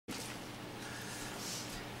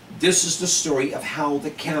this is the story of how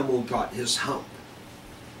the camel got his hump.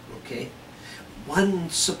 Okay?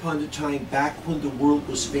 Once upon a time, back when the world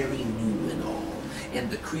was very new and all, and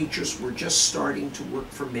the creatures were just starting to work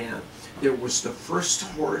for man, there was the first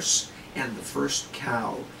horse and the first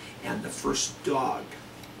cow and the first dog.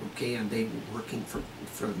 Okay, and they were working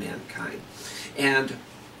for mankind. And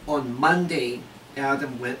on Monday,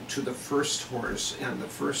 Adam went to the first horse and the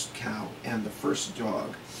first cow and the first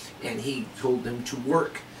dog, and he told them to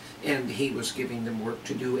work, and he was giving them work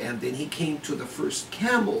to do. And then he came to the first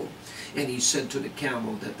camel, and he said to the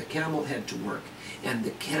camel that the camel had to work, and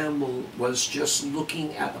the camel was just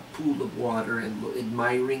looking at a pool of water and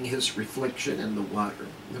admiring his reflection in the water,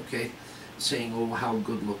 okay, saying, oh, how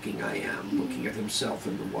good looking I am, looking at himself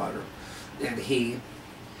in the water. And he,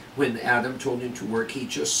 when Adam told him to work, he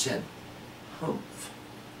just said, hump,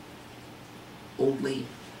 only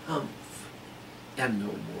hump, and no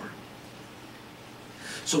more.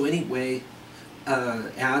 So anyway,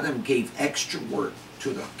 Adam gave extra work to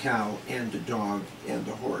the cow and the dog and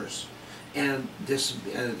the horse, and this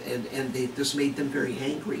this made them very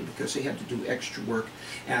angry because they had to do extra work.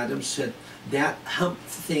 Adam said, that hump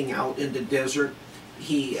thing out in the desert,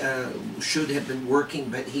 he should have been working,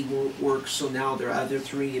 but he won't work, so now the other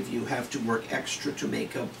three of you have to work extra to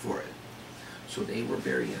make up for it. So they were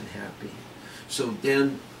very unhappy. So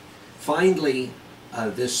then finally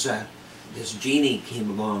this genie came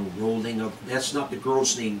along rolling up. That's not the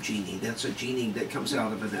girl's name, Genie. That's a genie that comes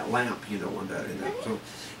out of that lamp, you know.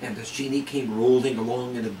 And this genie came rolling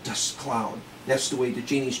along in a dust cloud. That's the way the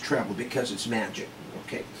genies travel, because it's magic.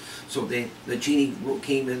 Okay, so the genie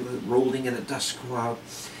came in rolling in a dust cloud,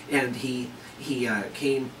 and he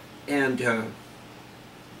came, and the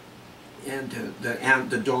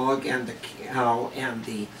dog and the cow and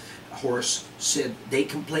the horse said, they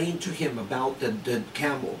complained to him about the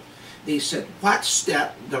camel. They said, what's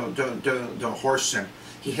that? The horse said,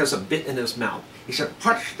 he has a bit in his mouth. He said,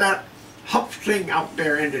 what's that hump thing out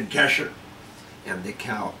there in the desert? And the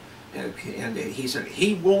cow, and he said,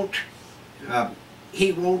 he won't pull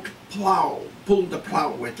the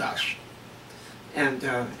plow with us. And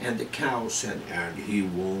the cow said, and he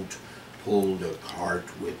won't pull the cart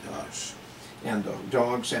with us. And the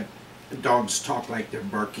dog said, the dogs talk like they're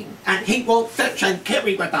barking, and he won't fetch and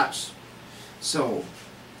carry with us. So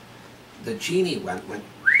the genie went,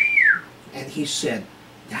 and he said,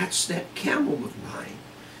 that's that camel of mine.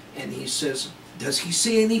 And he says, does he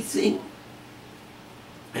say anything?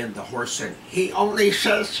 And the horse said, he only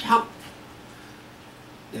says hump.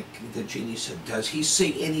 The genie said, does he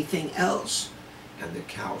say anything else? And the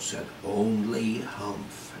cow said, only hump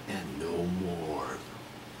and no more.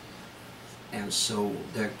 And so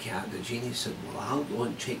the genie said, well, I'll go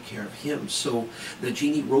and take care of him. So the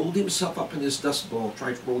genie rolled himself up in his dust ball.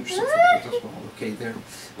 Try to roll yourself up in the dust ball. Okay, there.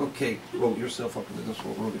 Okay, roll yourself up in the dust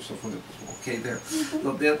ball. Roll yourself up in the dust ball. Okay, there.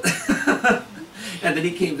 Well, then, and then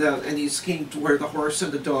he came down, and he came to where the horse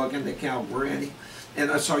and the dog and the cow were. And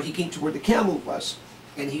he came to where the camel was.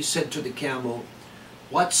 And he said to the camel,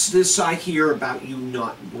 what's this I hear about you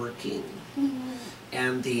not working?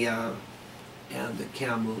 And the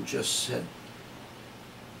camel just said,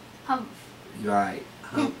 hump. Right,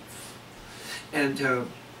 hump. And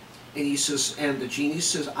he says, and the genie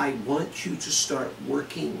says, I want you to start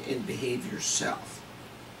working and behave yourself.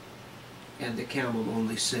 And the camel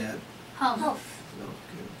only said, hump. Okay.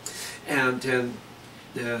 And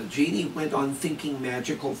the genie went on thinking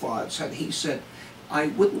magical thoughts, and he said, I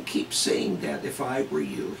wouldn't keep saying that if I were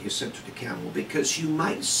you, he said to the camel, because you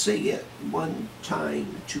might say it one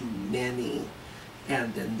time too many.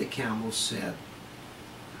 And then the camel said,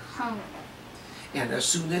 hump. And as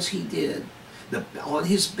soon as he did, on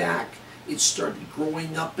his back, it started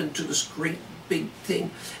growing up into this great big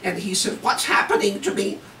thing. And he said, what's happening to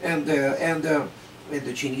me? And the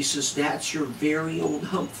genie says, that's your very own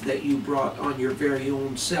hump that you brought on your very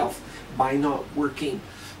own self by not working.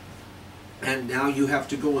 And now you have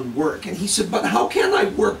to go and work. And he said, but how can I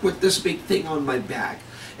work with this big thing on my back?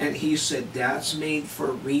 And he said, that's made for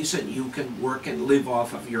a reason. You can work and live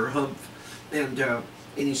off of your hump. And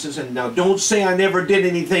he says, and now don't say I never did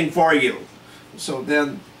anything for you. So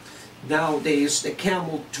then, nowadays, the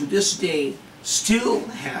camel to this day still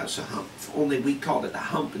has a hump. Only we call it a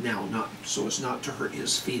hump now, not so as not to hurt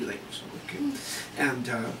his feelings. Okay?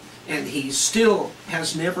 And he still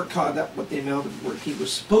has never caught up with the amount of work he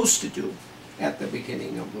was supposed to do at the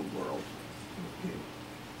beginning of the world. Okay.